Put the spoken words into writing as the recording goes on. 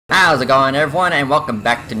How's it going, everyone, and welcome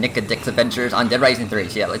back to Nick and Dick's Adventures on Dead Rising 3.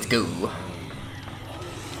 So yeah, let's go.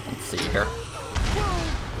 Let's see here.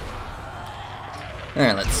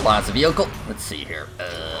 Alright, let's spawn as a vehicle. Let's see here.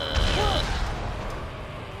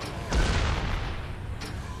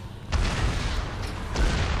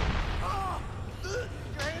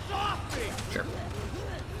 Sure.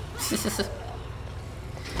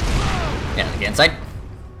 Yeah, get inside.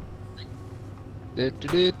 Ow!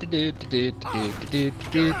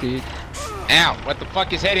 What the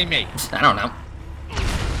fuck is hitting me? I don't know.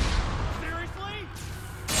 Seriously?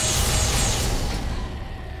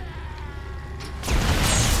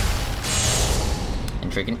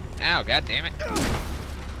 Intriguing. Ow! God damn it!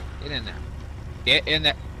 Get in there. Get in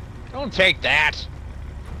there. Don't take that.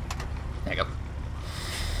 There you go.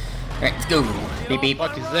 Alright, let's go. Beep beep.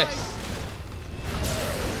 What the fuck is this?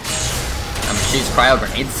 I'm gonna choose cryo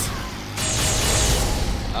grenades.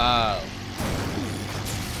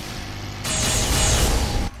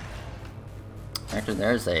 Actually,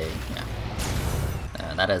 there's a...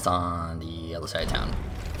 yeah. That is on the other side of town.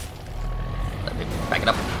 Let me back it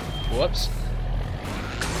up. Whoops.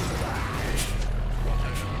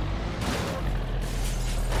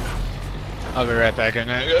 I'll be right back. I'm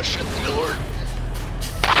gonna go shut the door.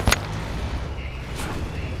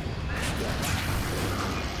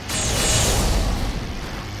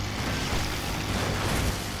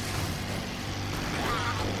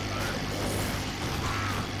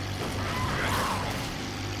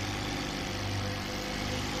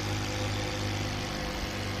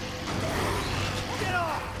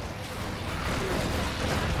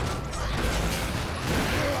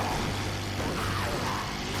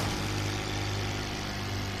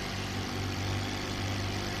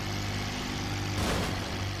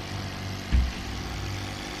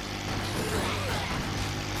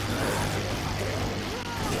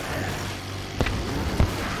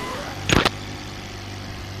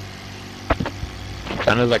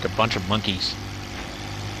 Sounded like a bunch of monkeys.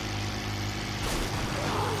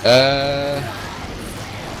 Get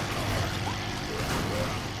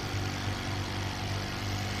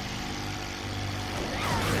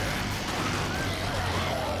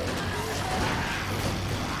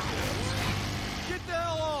the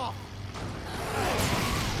hell off!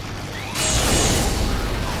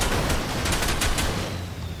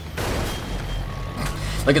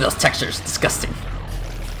 Look at those textures. Disgusting.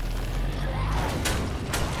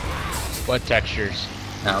 What textures?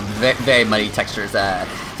 Very, very muddy textures.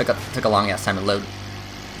 Took a long ass time to load.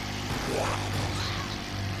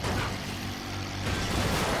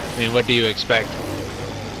 I mean, what do you expect?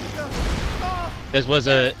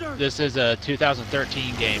 This is a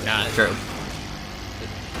 2013 game, not. True.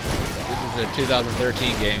 This is a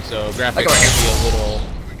 2013 game, so graphics Okay, will be a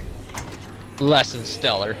little less than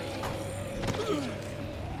stellar.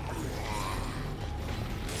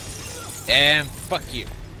 And fuck you.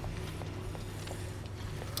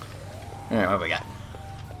 Alright, what do we got?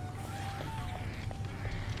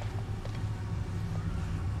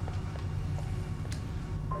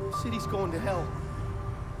 City's going to hell.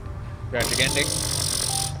 Graphic ending.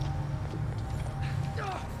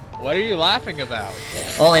 What are you laughing about?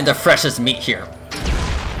 Only the freshest meat here.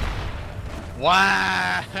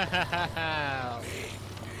 Wow!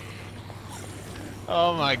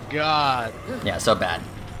 Oh my god. Yeah, so bad.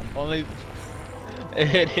 Only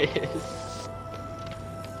it is.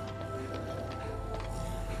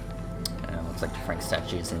 Looks like the Frank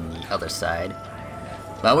statue is in the other side.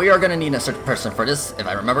 But we are gonna need a certain person for this, if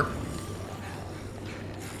I remember.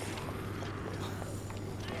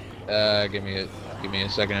 Give me a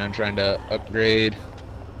second. I'm trying to upgrade.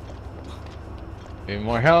 Give me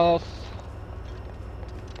more health.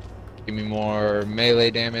 Give me more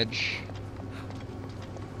melee damage.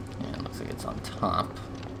 Yeah, it looks like it's on top.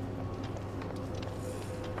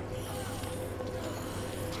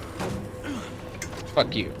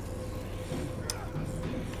 Fuck you.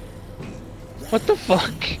 What the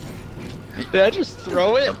fuck? Did I just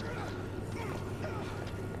throw it?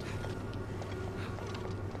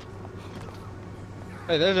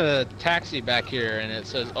 Hey, there's a taxi back here and it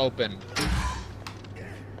says open.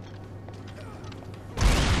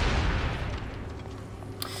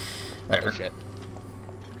 Whatever. Oh, shit.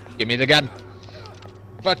 Give me the gun.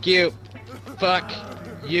 Fuck you. Fuck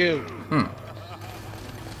you.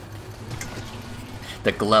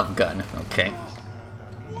 The glove gun, okay.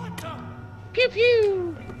 Pew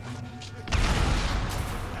pew.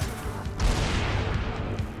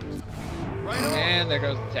 And there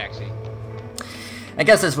goes the taxi. I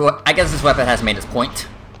guess this weapon has made its point.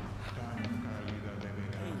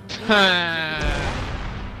 There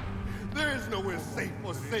is nowhere safe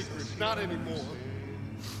or sacred, not anymore.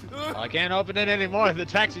 Well, I can't open it anymore. The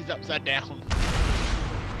taxi's upside down.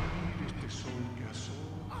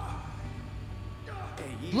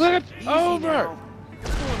 Hey, Flip easy over! now.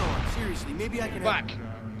 What's going on? Seriously, maybe I can help. Fuck.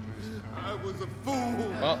 I was a fool.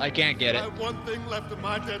 Well, I can't get I it. had one thing left of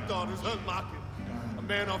my dead daughters unlocked. A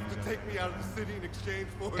man offered to take me out of the city in exchange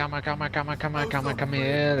for Come on, chameleon.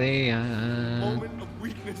 chameleon. Moment of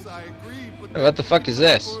weakness, I agreed, but What the fuck is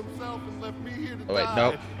this? for himself and left me here to Oh wait, die.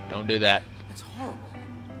 nope. Don't do that. That's horrible.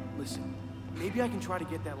 Listen, maybe I can try to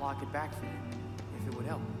get that locket back for you, if it would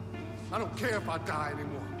help. I don't care if I die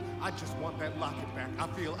anymore. I just want that locket back. I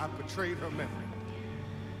feel I've betrayed her memory.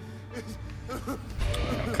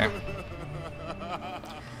 Okay.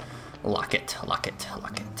 Lock it. It's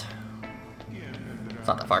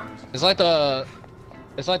not that far. It's like the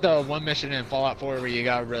one mission in Fallout 4 where you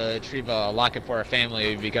gotta retrieve a locket for a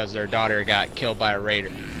family because their daughter got killed by a raider.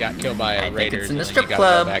 I think it's in the and then strip you gotta go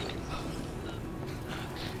club. back.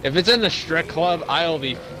 If it's in the strip club, I will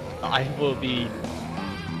be.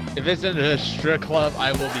 If it's in the strip club,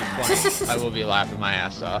 I will be funny. I will be laughing my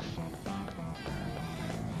ass off.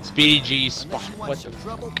 Speedy G spot. What the?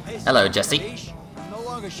 Hello, Jesse. I'm no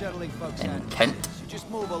longer shuttling folks And out. Kent. So just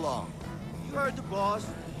move along. You heard the boss.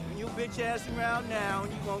 And you bitch ass around now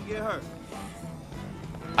and you gonna get hurt.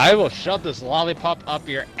 I will shove this lollipop up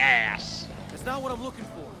your ass. That's not what I'm looking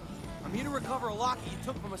for. I'm here to recover a locket you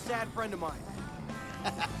took from a sad friend of mine.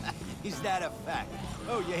 Is that a fact?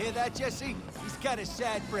 Oh, you hear that, Jesse? He's got a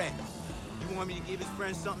sad friend. You want me to give his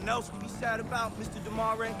friend something else to be sad about, Mr.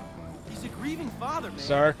 DeMare? He's a grieving father, man.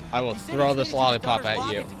 Sir, I will He said throw he's this used his lollipop daughter's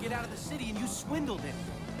at you. locket to get out of the city and you swindled him.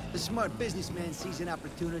 The smart businessman sees an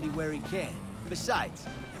opportunity where he can. Besides,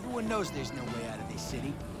 everyone knows there's no way out of this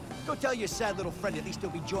city. Go tell your sad little friend at least he'll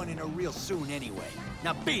be joining her real soon anyway.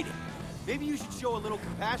 Now beat it. Maybe you should show a little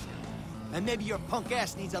compassion. And maybe your punk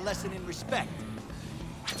ass needs a lesson in respect.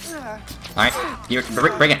 Alright, here,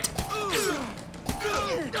 bring it.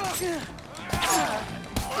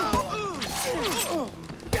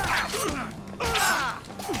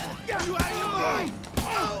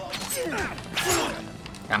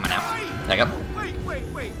 Come on now. There you go.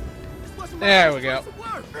 Wait. This wasn't my There we go. supposed to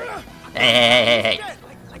work. Hey.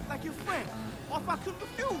 Like your friend. Or if I could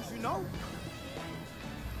refuse, you know?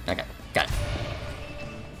 Okay, got it.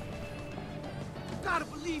 You gotta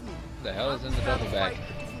believe me. The hell is in the double bag?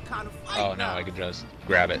 Some kind of fight Oh, no, now. I can just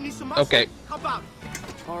grab it. You need some muscle? Okay. How about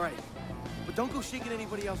it? All right. But don't go shaking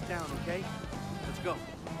anybody else down, okay? Let's go.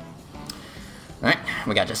 Alright,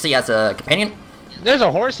 we got Jesse as a companion. There's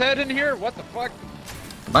a horse head in here? What the fuck?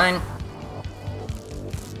 Combine.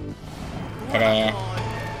 Ta-da.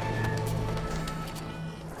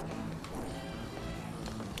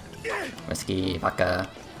 Whiskey, vodka.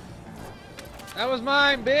 That was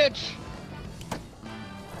mine, bitch!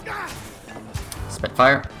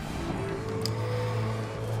 Spitfire.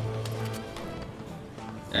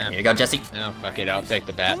 Yeah. Here you go, Jesse. No, fuck it, I'll take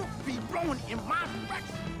the bat. Don't be rowing in my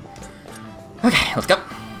direction. Okay, let's go.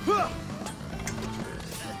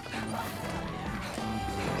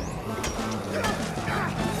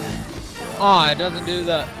 Oh, it doesn't do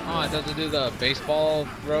the baseball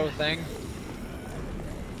throw thing.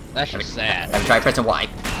 That's just sad. Have to try pressing Y.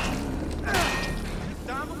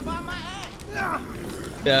 Time to buy my ass.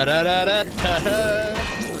 Da da da da da.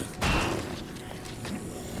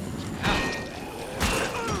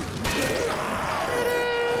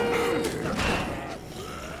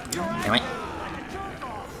 Anyway.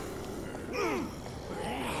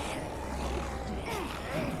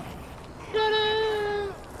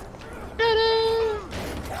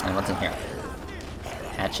 And what's in here?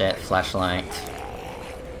 Hatchet, flashlight.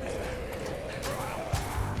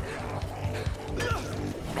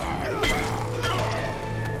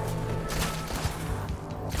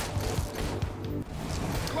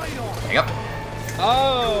 There you go.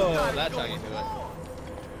 Oh, that's how you do it.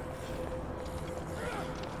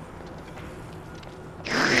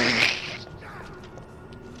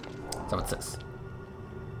 So what's this?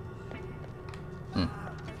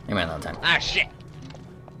 You ran out of time. Ah, shit.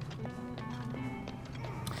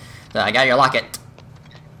 So I got your locket.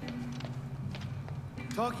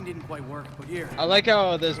 Talking didn't quite work, but here. I like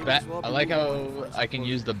how this bat. I like how I can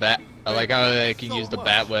use the bat. I like how I can use the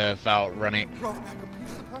bat without running.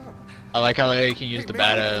 I like how I can use the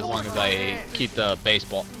bat as long as I keep the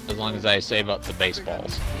baseball. As long as I save up the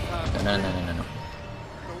baseballs. No.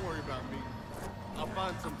 Don't worry about me. I'll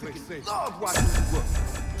find someplace safe. Love watching you look.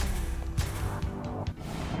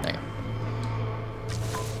 There you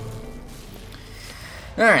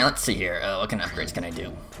go. Alright, let's see here. What kind of upgrades can I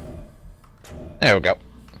do? There we go.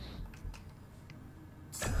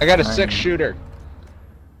 I got a 6-shooter.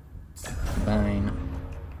 Combine.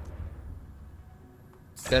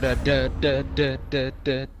 Let's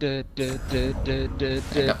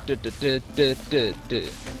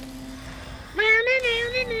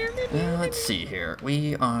see here.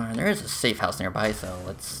 There is a safe house nearby, so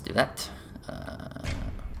let's do that. There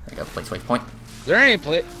we go, place waypoint. Is there any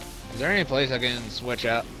place I can switch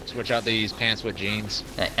out these pants with jeans?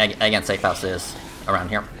 Again, safe house is around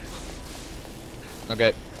here.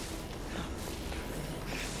 Okay.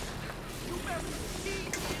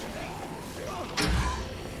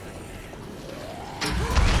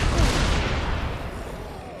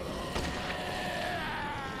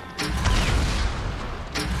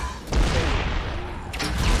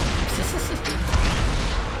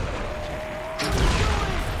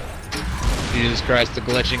 Jesus Christ, the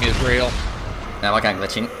glitching is real. Now, what kind of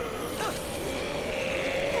glitching?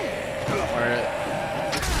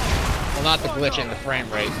 Well, not the glitching, the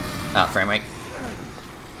frame rate. Oh, frame rate.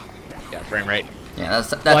 Yeah, frame rate. Yeah, that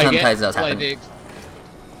sometimes does happen.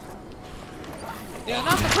 Yeah,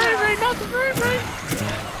 not the frame rate, not the frame rate!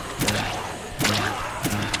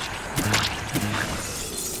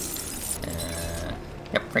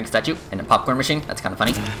 Yep, Frank statue and a popcorn machine. That's kind of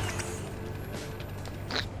funny.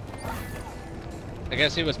 I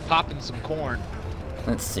guess he was popping some corn.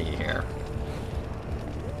 Let's see here.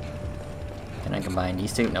 Can I combine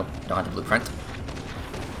these two? Nope, don't have the blueprint.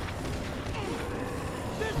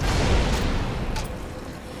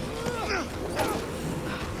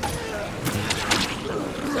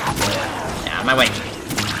 Yeah, out of my way.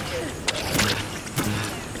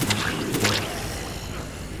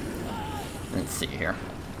 Let's see here.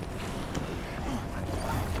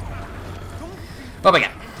 What we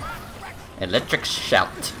got? Electric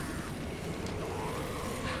shout.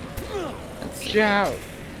 Shout!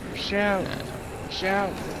 Shout!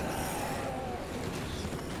 Shout!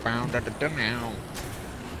 Found at the now.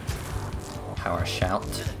 Power shout.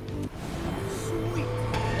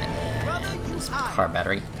 And then this car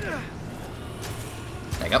battery.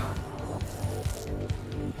 There you go.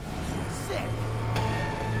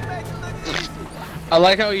 I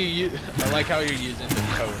like how you're using the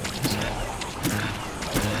code.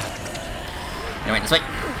 Anyway, this way.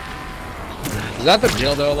 Is that the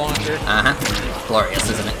dildo launcher? Uh-huh. Glorious,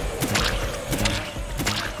 isn't it?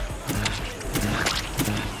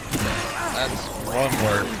 That's one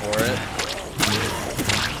word for it.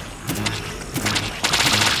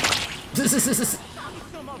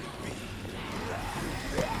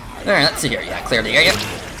 Alright, let's see here. Yeah, clear the area.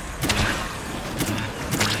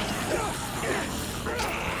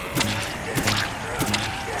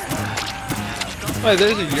 Wait,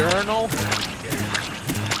 there's a urinal?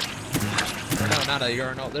 No, not a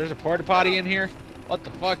urinal. There's a porta potty in here? What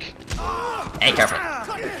the fuck? Hey, careful.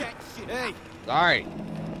 Hey, Sorry.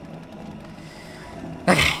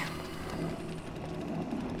 Okay.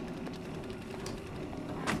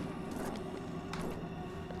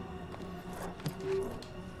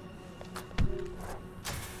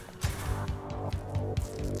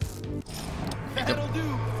 that'll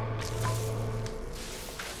do.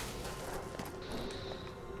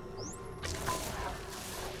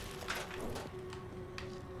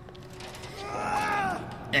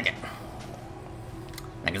 Okay.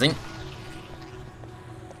 Magazine.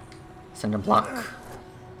 Cinder block.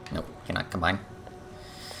 Nope, cannot combine.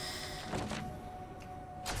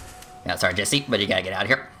 Yeah, sorry, Jesse, but you gotta get out of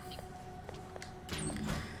here.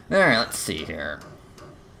 Alright, let's see here.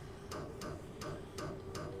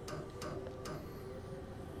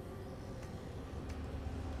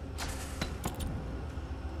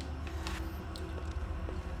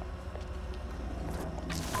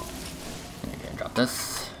 Okay, drop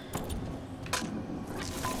this.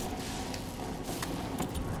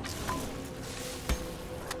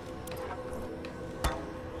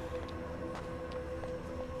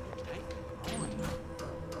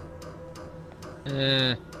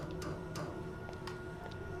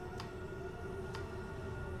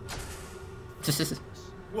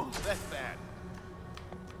 Whoa, that's bad.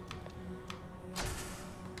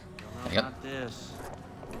 There you go. Not this.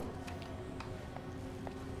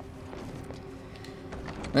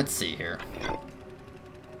 Let's see here.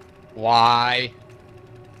 Why?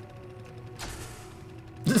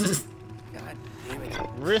 God damn it.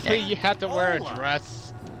 Really? Yeah. You have to wear a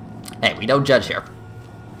dress? Hey, we don't judge here.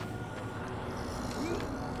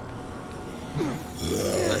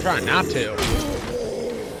 I'm trying not to.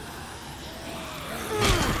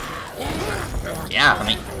 Yeah, I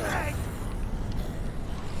mean.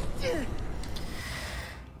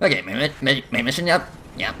 Okay, main mission, yep.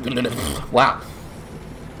 Yeah. Wow.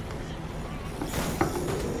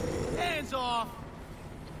 Hands off.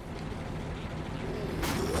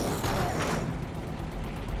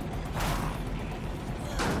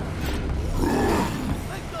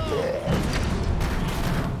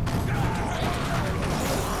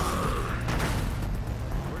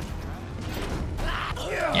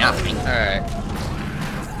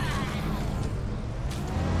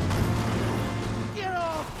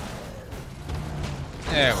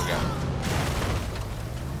 There we go.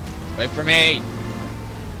 Wait for me.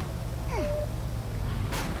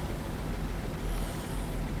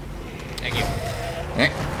 Thank you.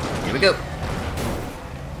 Alright, here we go.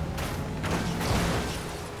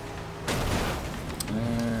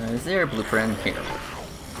 Is there a blueprint here?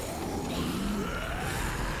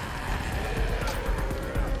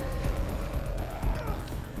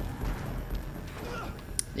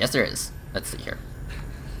 Yes, there is. Let's see here.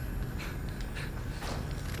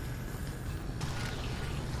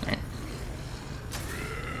 Alright.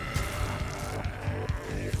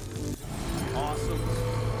 Awesome.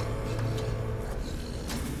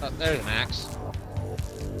 Oh, there's an axe.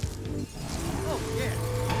 Oh, yeah.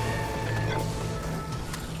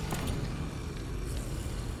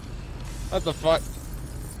 What the fuck?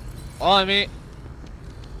 Well, I mean,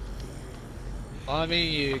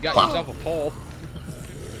 you got Wow. yourself a pole.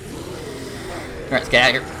 Alright, let's get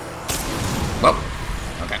out of here. Whoa.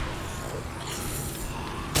 Okay.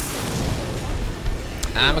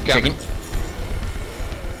 I'm a coming. Chicken.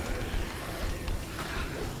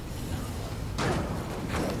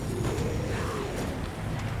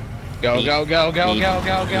 Go, Beep. go, go, go, Beep. go,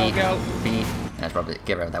 go, go, Beep. go. Beep. That's probably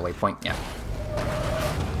get rid of that waypoint. Yeah.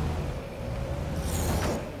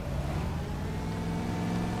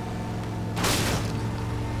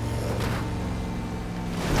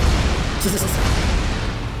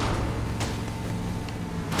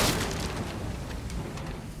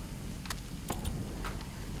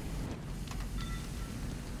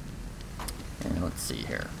 And let's see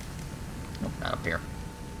here. Nope, not up here.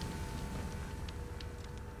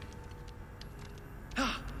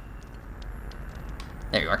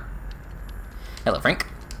 There you are. Hello, Frank.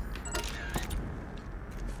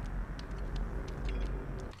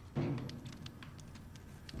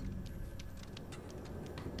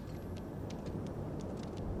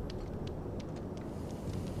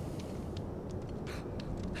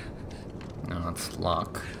 No, it's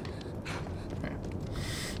lock.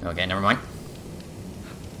 Okay, never mind.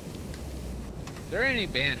 Is there any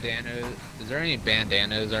bandanas? Is there any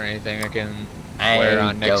bandanas or anything I can wear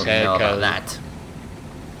on Nick's don't head? know about that.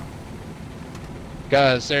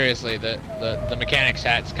 Because seriously, the mechanic's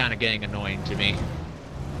hat's kind of getting annoying to me.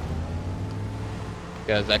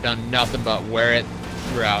 Because I've done nothing but wear it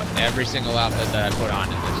throughout every single outfit that I put on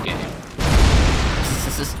in this game.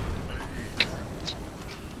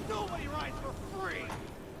 Nobody rides for free.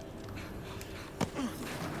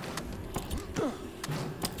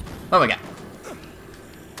 What we got?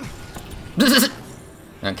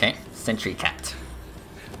 Okay, Sentry Cat.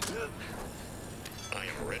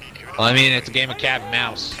 Well, I mean, it's a game of cat and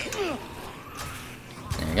mouse.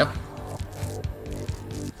 There you go.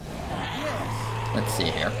 Let's see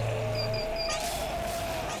here.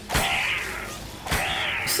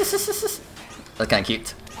 That's kind of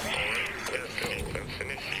cute.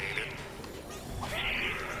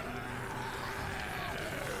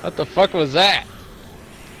 What the fuck was that?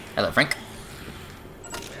 Hello, Frank.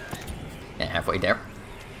 Yeah, halfway there.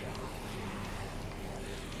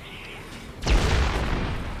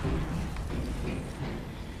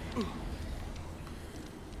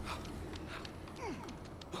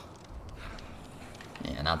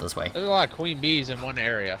 Yeah, not this way. There's a lot of queen bees in one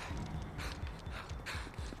area.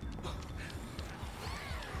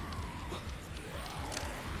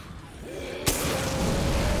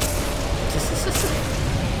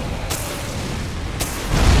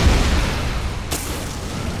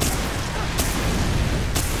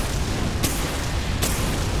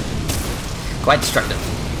 Quite destructive.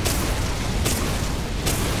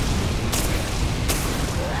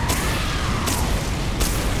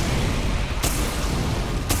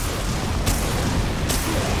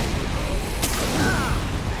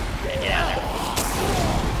 Okay, get out of there.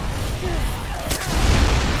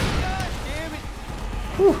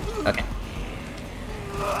 Whew, okay.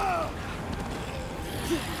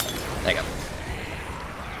 There you go.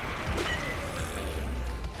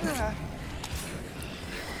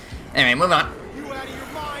 Anyway, move on. You out of your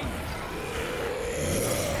mind?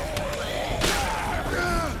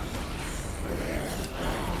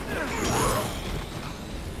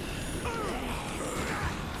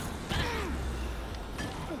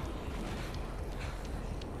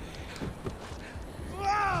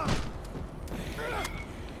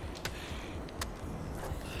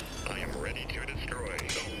 I am ready to destroy.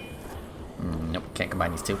 Nope, can't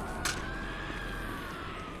combine these two.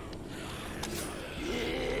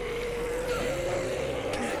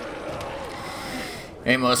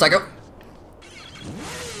 Hey, motorcycle.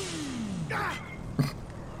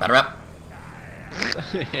 Batter up.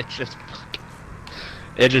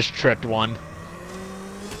 It just tripped one.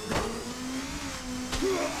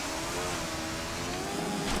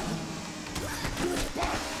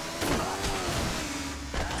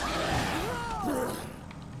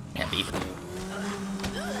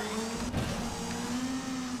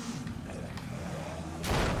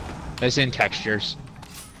 Missing textures.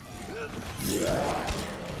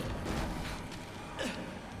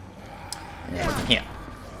 Yeah, what's in here?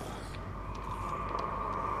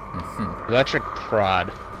 Electric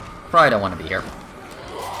prod. Probably don't want to be here.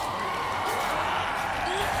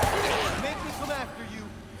 Make me come after you.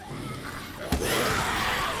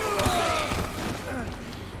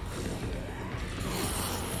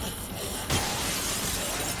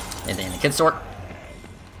 Anything in the kid store?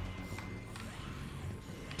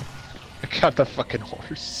 I got the fucking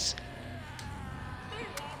horse.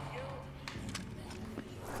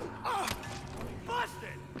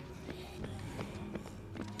 Busted!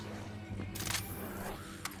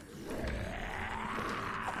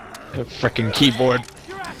 The frickin' keyboard.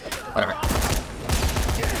 Whatever.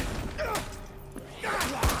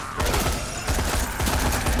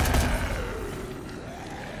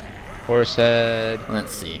 Horse head.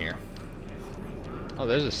 Let's see here. Oh,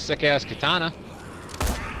 there's a sick ass katana.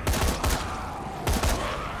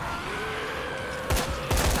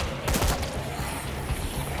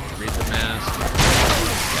 Read the mask.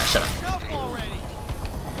 Yeah, shut up.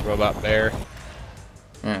 Robot bear.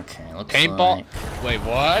 Okay, looks Paintball. like... Wait,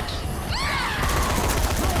 what?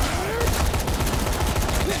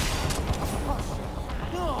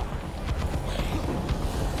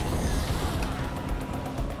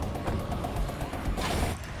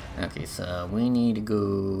 Okay, so we need to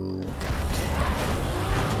go...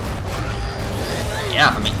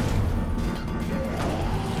 Yeah, I mean...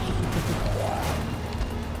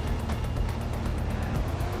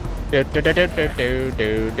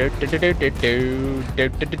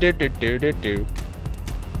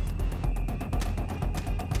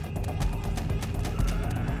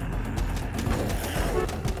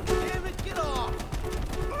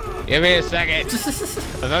 Give me a second.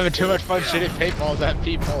 I'm having too much fun shooting paintballs at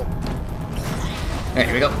people. Alright,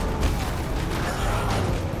 here we go.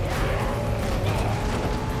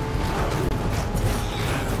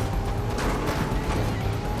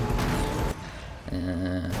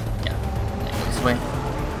 Yeah. This way.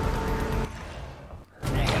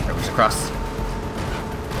 Yeah, there was across.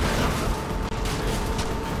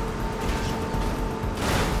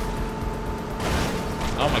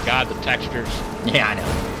 Oh my god, the textures. Yeah, I know.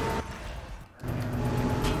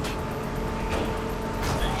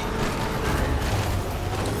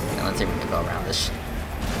 Now let's see if we can go around this.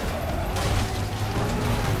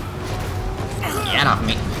 Get off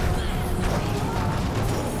me.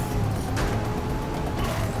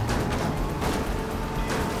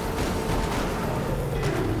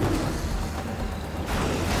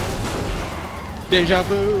 Deja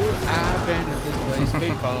vu, I've been at this place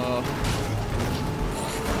before.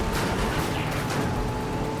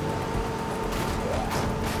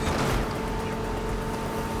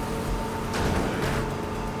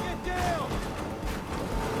 Get down!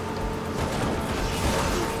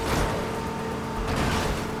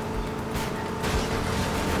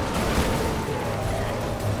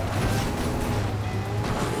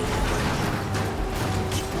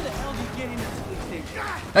 Where the hell do you get into this thing?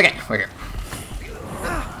 Okay, we're here.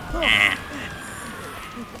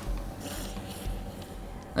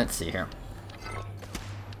 Let's see here.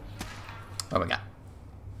 What we got?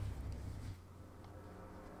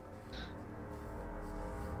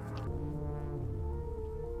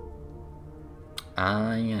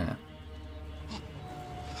 Yeah.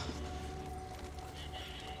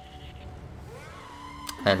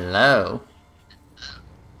 Hello.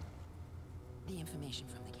 The information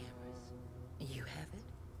from the cameras. You have it?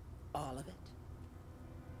 All of it?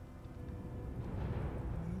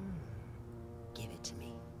 Give it to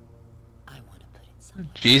me. I want to put it somewhere.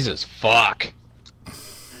 Jesus fuck.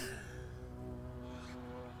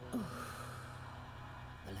 The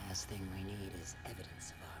last thing we need is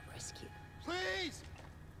evidence of our rescue. Please!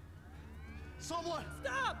 Someone!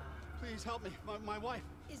 Stop! Please help me. My wife.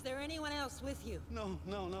 Is there anyone else with you? No.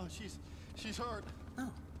 She's hurt. Oh.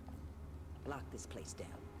 Lock this place down.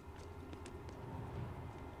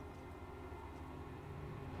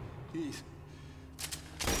 Please.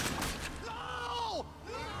 No!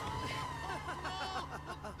 No!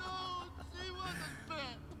 No! She wasn't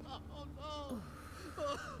bit! Oh, no!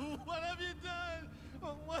 Oh, what have you done?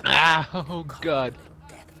 Oh, what? Oh god.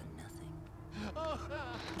 Death for nothing. Oh,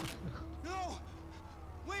 no!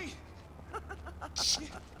 Wait!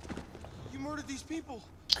 You murdered these people!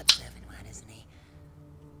 A seven one, isn't he?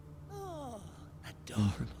 Oh,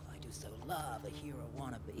 adorable. I do so love a hero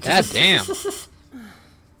wannabe. God damn.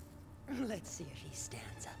 Let's see if he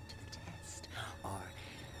stands up to the test or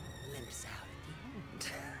limps out at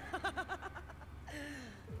the end.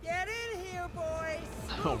 Get in here, boys!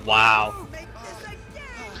 Oh, wow. Make this a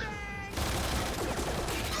gangbang!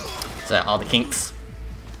 all the kinks.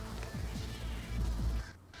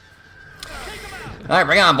 Alright,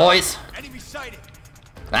 bring it on, boys. Enemy sighted.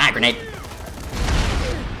 Ah, grenade.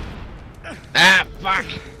 Ah, fuck!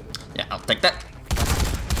 Yeah, I'll take that.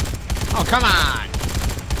 Oh, come on!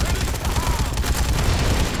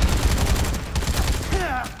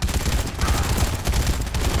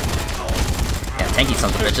 Yeah, tanky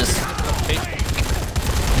sons of bitches.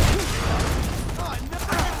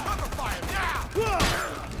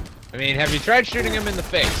 I mean, have you tried shooting him in the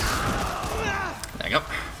face? There you go.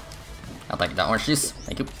 I'll take that orange juice.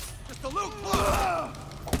 Thank you. Just a loop.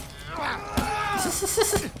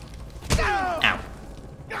 Ow.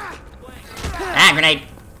 Ah, grenade.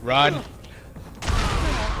 Run.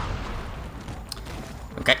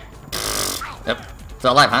 Okay. Yep.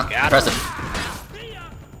 Still alive, huh? Got him. Impressive.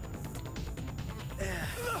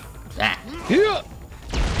 Ah. Yeah.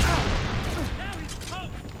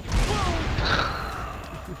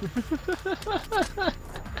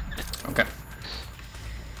 Okay.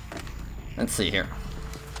 Let's see here.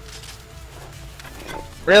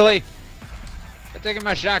 Really? They're taking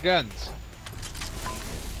my shotguns.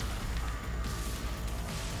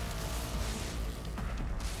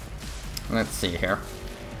 Let's see here.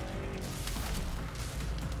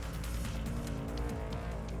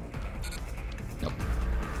 Nope.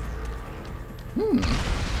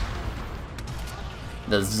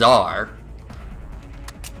 The Czar.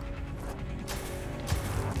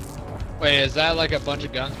 Wait, is that like a bunch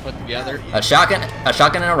of guns put together? A shotgun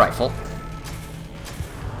and a rifle.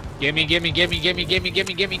 Gimme, gimme, gimme, gimme, gimme,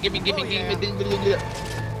 gimme, gimme, gimme, gimme, gimme.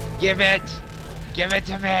 Give it! Give it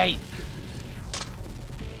to me!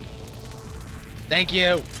 Thank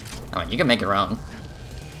you! I mean, you can make your own.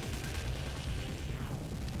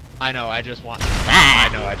 I know, I just want... Ah!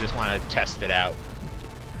 I know, I just want to test it out.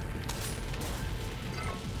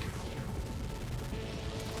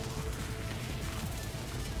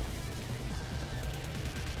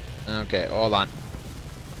 Okay, hold on.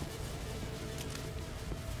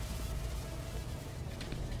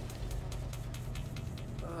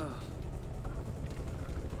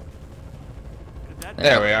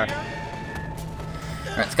 There we are.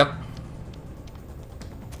 Alright, let's go.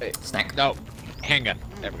 Hey, Snack. no, handgun.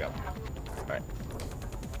 There we go. Alright.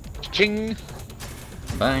 Ching!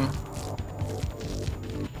 Fine.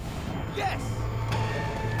 Yes.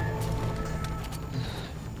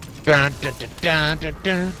 Dun, dun, dun, dun,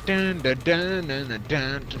 dun, dun, dun, dun, dun,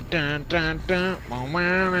 dun, dun, dun, dun, dun.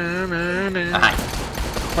 Hi.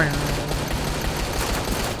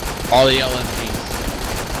 All the LMGs.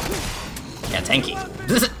 Yeah, tanky.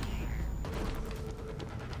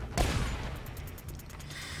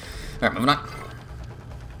 Alright, moving on.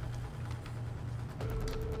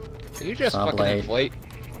 Can you just Saw fucking blade. inflate?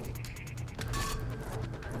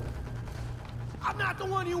 I'm not the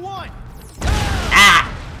one you want. Ah!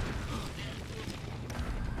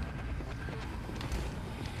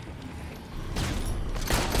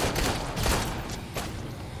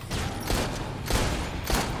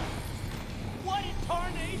 What in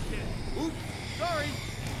tarnation? Oops, sorry.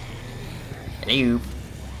 Hello.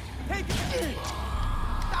 Hey,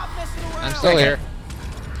 stop messing around. I'm still here.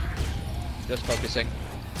 Just focusing.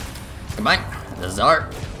 Combine. The Czar.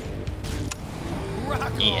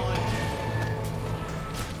 Rock Yeah. on.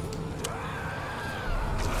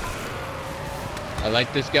 I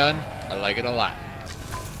like this gun. I like it a lot.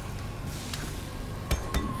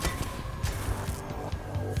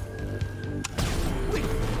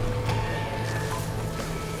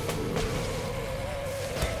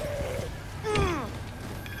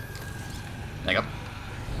 There you go.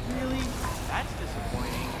 Really? That's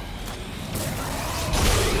disappointing.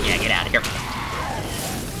 Yeah, get out of here.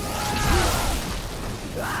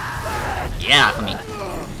 Yeah, for me.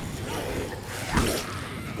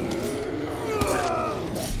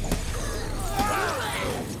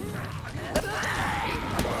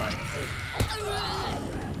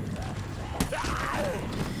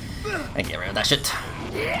 I get rid of that shit.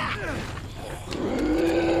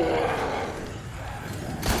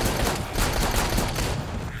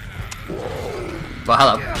 Well,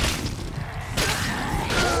 hello.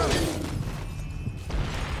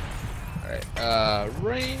 Alright,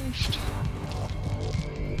 ranged.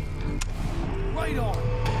 Right on.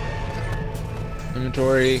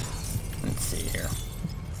 Inventory. Let's see here.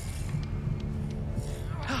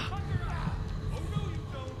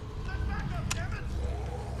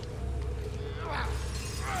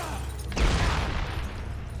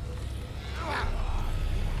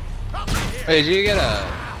 Hey, did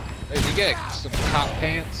you get some cop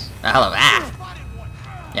pants? Hello. Ah!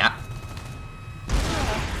 Yeah.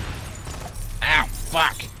 Ow,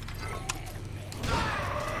 fuck!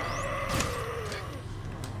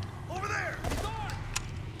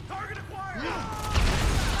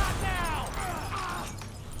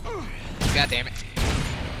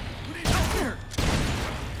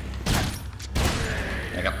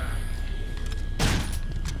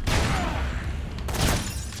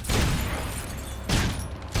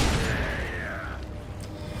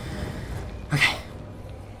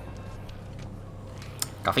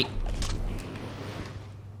 Coffee.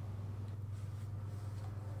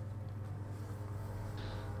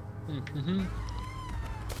 Mm-hmm.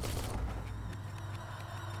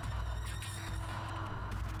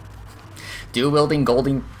 Dual-wielding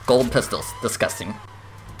gold pistols. Disgusting.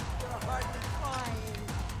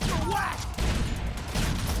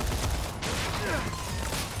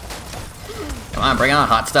 Come on, bring on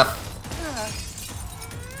hot stuff.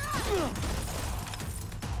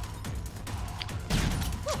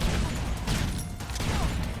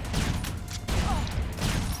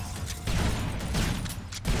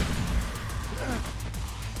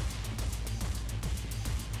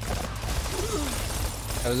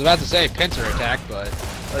 I was about to say pincer attack, but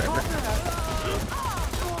whatever.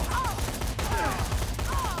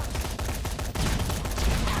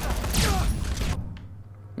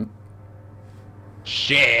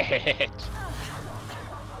 Shit. Give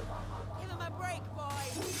him a break,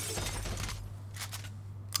 boys.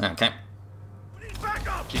 Okay.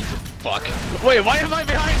 Jesus fuck. Wait, why am I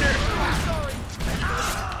behind her?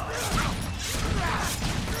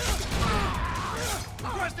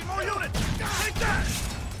 Requesting more units! Take that!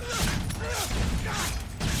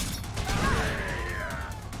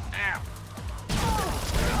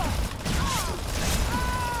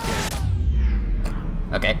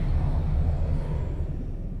 Okay.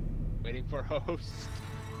 Waiting for host.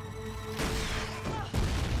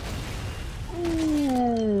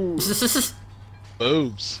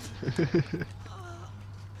 Boobs.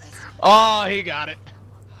 Oh, he got it.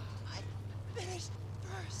 Finished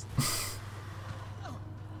first.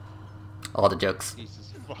 All the jokes.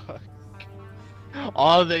 Jesus fuck.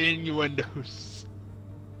 All the innuendos.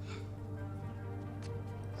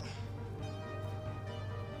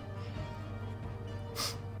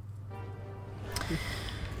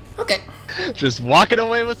 Okay. Just walking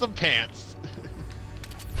away with some pants.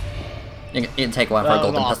 You can take one for That was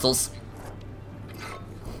golden awesome. pistols.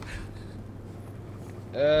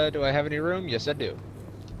 Do I have any room? Yes, I do.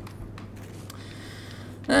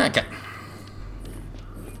 Okay.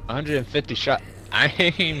 150 shot.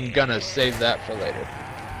 I'm gonna save that for later.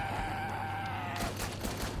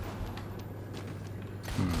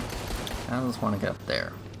 I just want to get up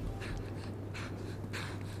there.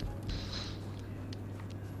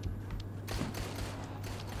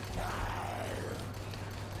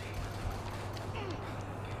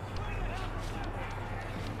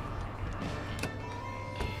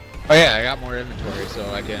 Oh yeah, I got more inventory, so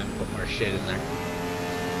I can put more shit in there.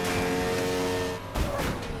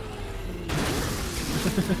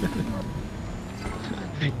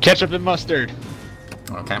 Ketchup and mustard.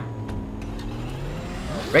 Okay.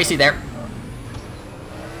 Racy there.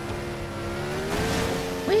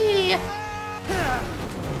 Whee!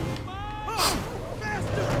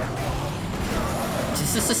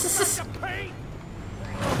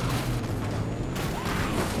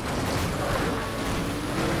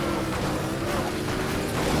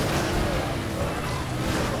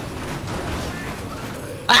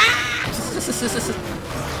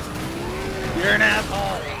 You're an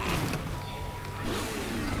asshole.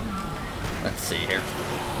 Let's see here.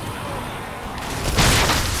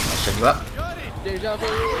 I'll shove you up. Deja vu.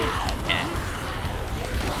 Yeah.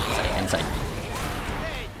 Inside.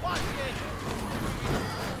 Hey, watch this!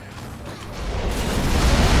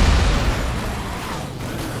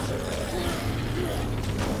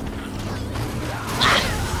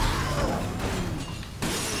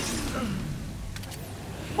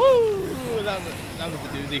 Woo! That was a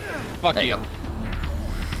doozy. Fuck There you. you go.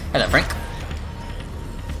 Hello, Frank.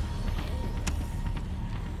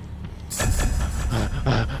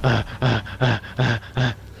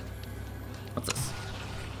 What's this?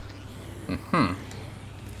 Mm-hmm.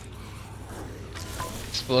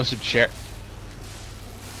 Explosive chair.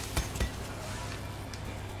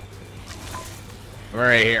 I'm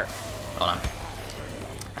right here. Hold on.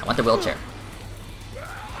 I want the wheelchair.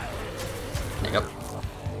 There you go.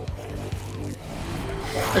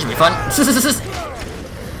 This should be fun.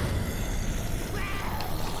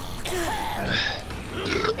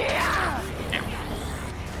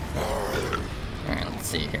 Alright, let's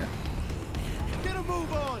see here. Get a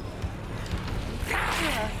move on!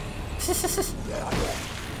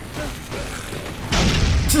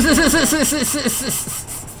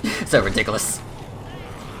 So ridiculous.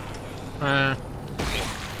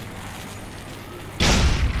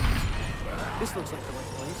 This looks like the right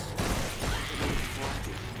place.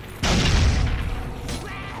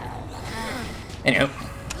 Anywho.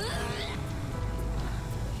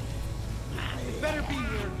 It better be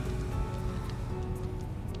here.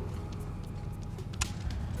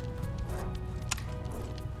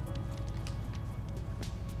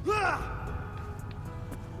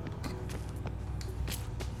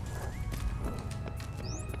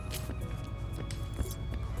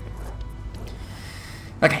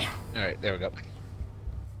 Okay. Alright, there we go.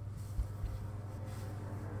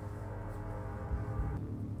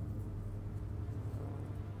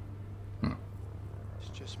 It's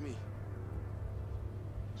just me.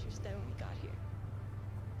 She was dead when we got here.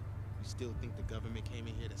 You still think the government came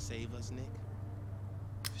in here to save us, Nick?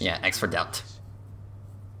 Yeah, X for doubt.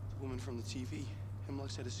 The woman from the TV.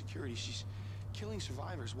 Hemlock's head of security. She's killing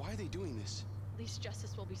survivors. Why are they doing this? At least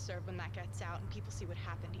justice will be served when that gets out and people see what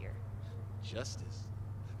happened here. Justice?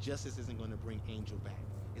 Justice isn't going to bring Angel back.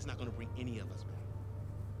 It's not going to bring any of us back.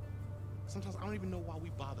 Sometimes I don't even know why we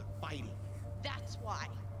bother fighting. That's why.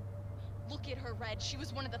 Look at her, Red. She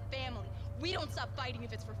was one of the family. We don't stop fighting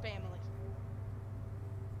if it's for family.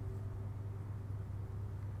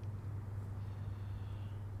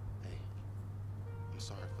 Hey, I'm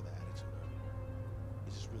sorry for the attitude earlier.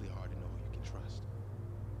 It's just really hard to know who you can trust.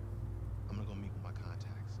 I'm gonna go meet with my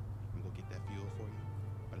contacts. I'm gonna go get that fuel for you,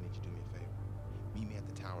 but I need you to do me a favor. Meet me at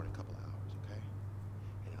the tower in a couple of hours, okay?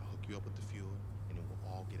 And I'll hook you up with the fuel, and then we'll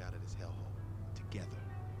all get out of this hellhole together.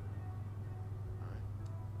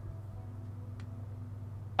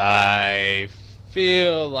 I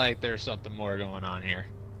feel like there's something more going on here.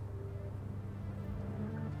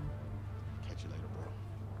 Catch you later, bro.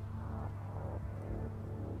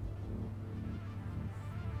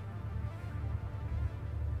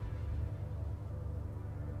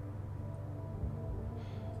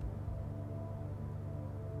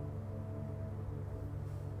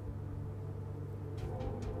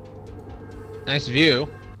 Nice view.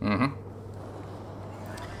 Mm-hmm.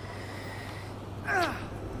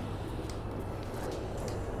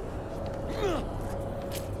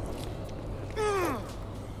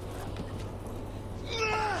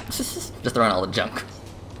 Just throwing all the junk.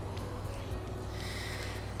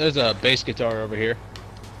 There's a bass guitar over here.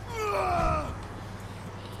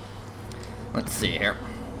 Let's see here.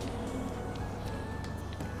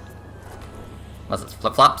 Was it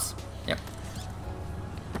flip-flops? Yep.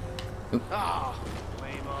 Oop.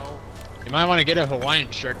 You might want to get a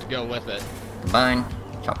Hawaiian shirt to go with it. Combine.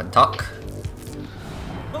 Chop and talk.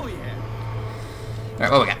 Oh yeah.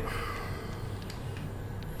 Alright, what we got?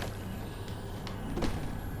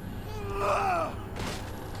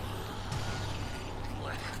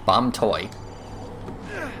 Bomb toy.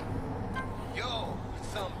 Yo,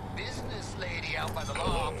 some business lady out by the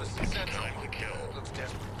law office in Central. Looks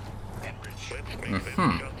desperate and rich.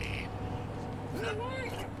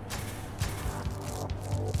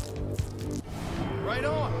 Right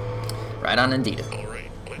on. Right on indeed.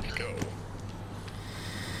 Alright, let's go.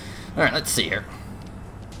 Alright, let's see here.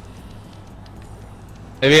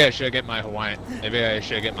 Maybe I should get my Hawaiian. Maybe I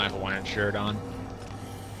should get my Hawaiian shirt on.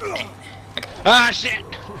 Ah shit!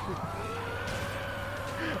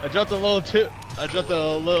 I jumped a little too. I jumped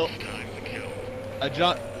a little. I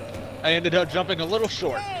ended up jumping a little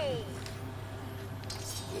short.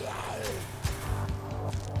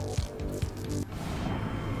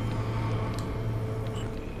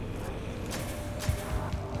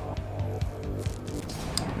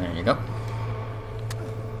 There you go.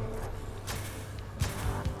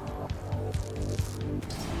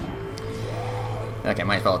 Okay,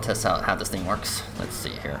 might as well test out how this thing works. Let's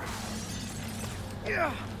see here.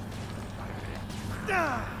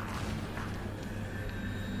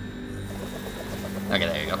 Okay,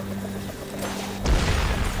 there you go.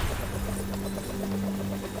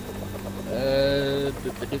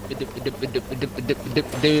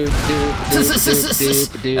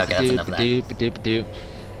 Okay, that's enough of that.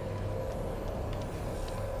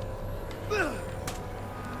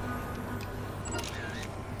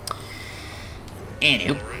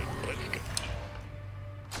 Anywho.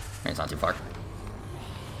 It's not too far.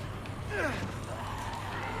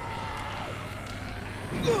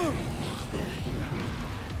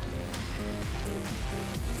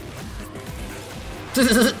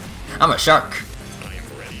 I'm a shark. I am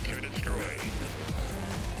ready to destroy.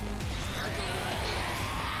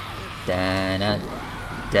 Dana,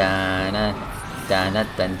 dana, dana,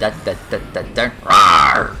 dun dun dun dun dun dun.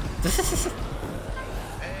 Rawr!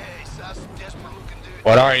 Hey, saw some desperate looking dude.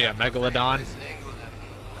 What are you, Megalodon?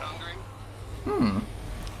 Hungry?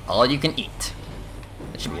 All you can eat.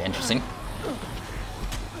 That should be interesting.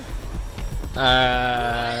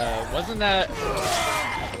 Wasn't that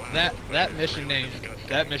mission name?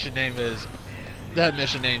 That mission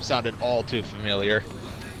name sounded all too familiar.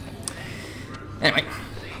 Anyway.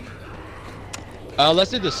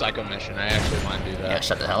 Let's do the psycho mission. I actually want to do that. Yeah,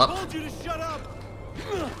 shut the hell up. Told you to shut up.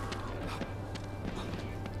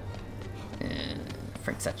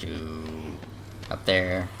 Frank's at you up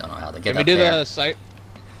there. Don't know how to get Can we up do there. the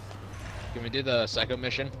Can we do the psycho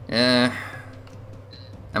mission? Yeah.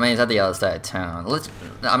 I mean, it's at the other side of town.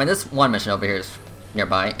 I mean, this one mission over here is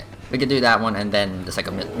nearby. We could do that one and then the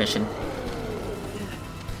second mission.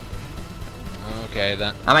 Okay,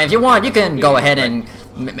 then. I mean, if you want, you can go ahead and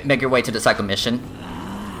make your way to the second mission.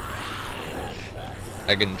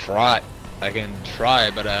 I can try.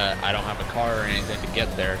 But I don't have a car or anything to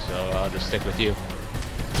get there, so I'll just stick with you.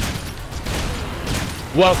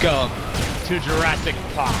 Welcome to Jurassic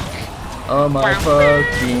Park. Oh my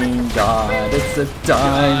fucking god, it's a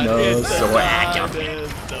dinosaur.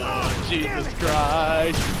 Jesus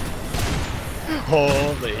Christ.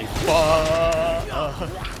 Holy fuck.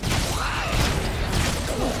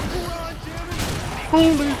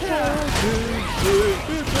 Holy fuck.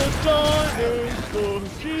 It's a dinosaur.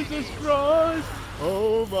 Jesus Christ.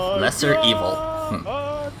 Oh my Lesser god. evil.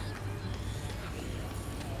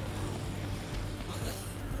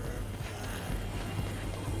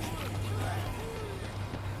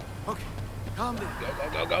 Okay, calm down.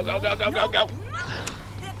 Go.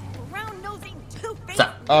 So,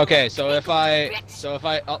 Okay, so if I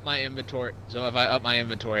up my inventory,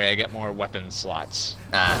 I get more weapon slots.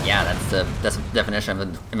 yeah, that's the definition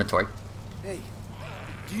of inventory. Hey,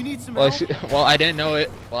 do you need some Well, help? I didn't know it.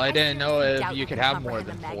 Well, I didn't know if you could have more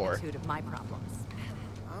than 4.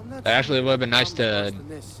 That actually would have been nice to.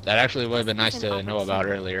 That actually would have been nice to know about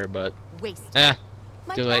earlier, but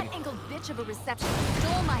too late. Angled bitch of a reception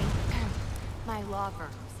stole my law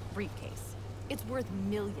firm's briefcase. It's worth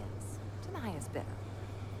millions to the highest bidder.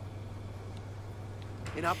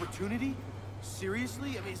 An opportunity?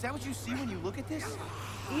 Seriously? I mean, is that what you see when you look at this?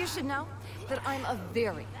 You should know that I'm a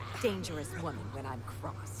very dangerous woman when I'm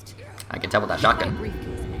crossed. I can tell with that shotgun. My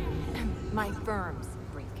briefcase, my firm's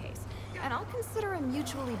briefcase, and I'll consider a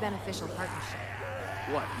mutually beneficial partnership.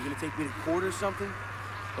 What, you gonna take me to court or something?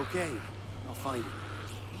 Okay, I'll find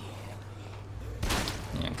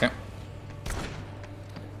it. Okay.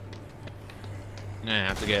 Yeah, I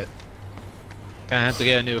have to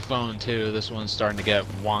get a new phone too. This one's starting to get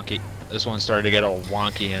wonky. This one's starting to get all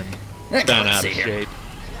wonky and Let's bent out see of here. shape.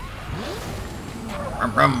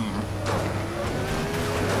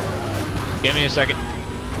 Give me a second.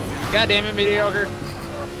 God damn it, mediocre.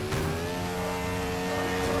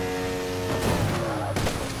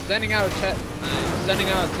 Sending out a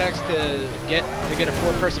text to get a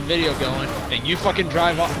 4-person video going, and you fucking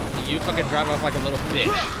drive off. You fucking drive off like a little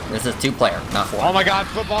bitch. This is 2-player, not 4. Oh my god,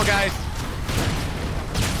 football guys!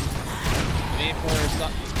 I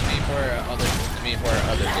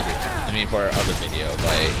mean for other video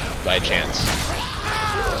by chance.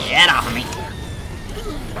 Get off of me!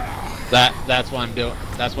 That's what I'm doing.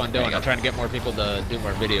 That's what I'm doing. I'm trying to get more people to do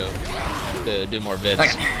more video, to do more vids.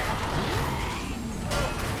 Okay.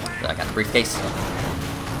 I got the briefcase.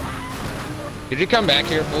 Could you come back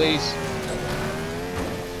here, please?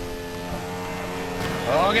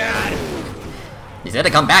 Oh god! He said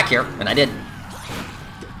to come back here, and I did.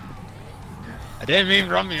 I didn't mean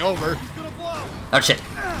run me over. Oh shit.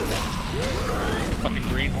 Fucking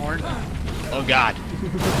greenhorn. Oh god.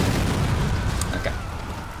 Okay.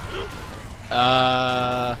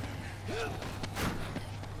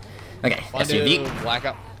 Okay, SUV.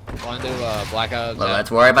 Blackout. Want to do blackouts? Well,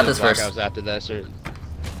 let's worry about this first. Blackouts after this, or...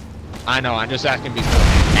 I know. I'm just asking before.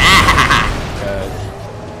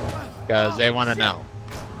 Because they want to know.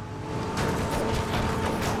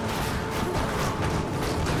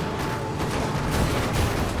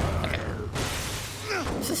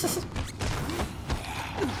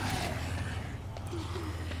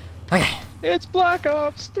 Okay. It's Black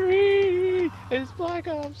Ops 3! It's Black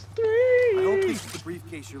Ops 3! I hope this is the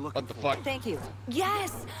briefcase you're looking for. What the fuck? Thank you.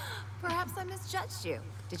 Yes! Perhaps I misjudged you.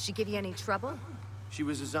 Did she give you any trouble? She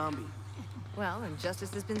was a zombie. Well, and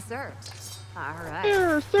justice has been served. All right.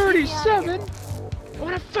 Error 37?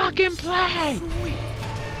 What a fucking play!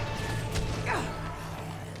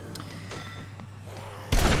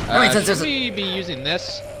 I mean, since should there's we be using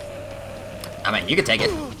this? I mean, you could take it.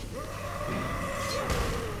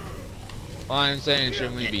 Well, I'm saying,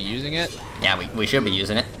 shouldn't we be using it? Yeah, we should be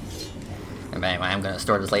using it. And anyway, I'm gonna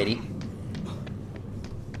store this lady.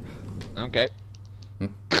 Okay.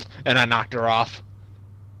 And I knocked her off.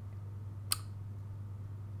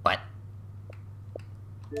 What?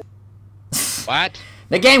 What?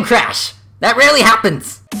 The game crashed! That rarely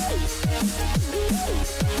happens!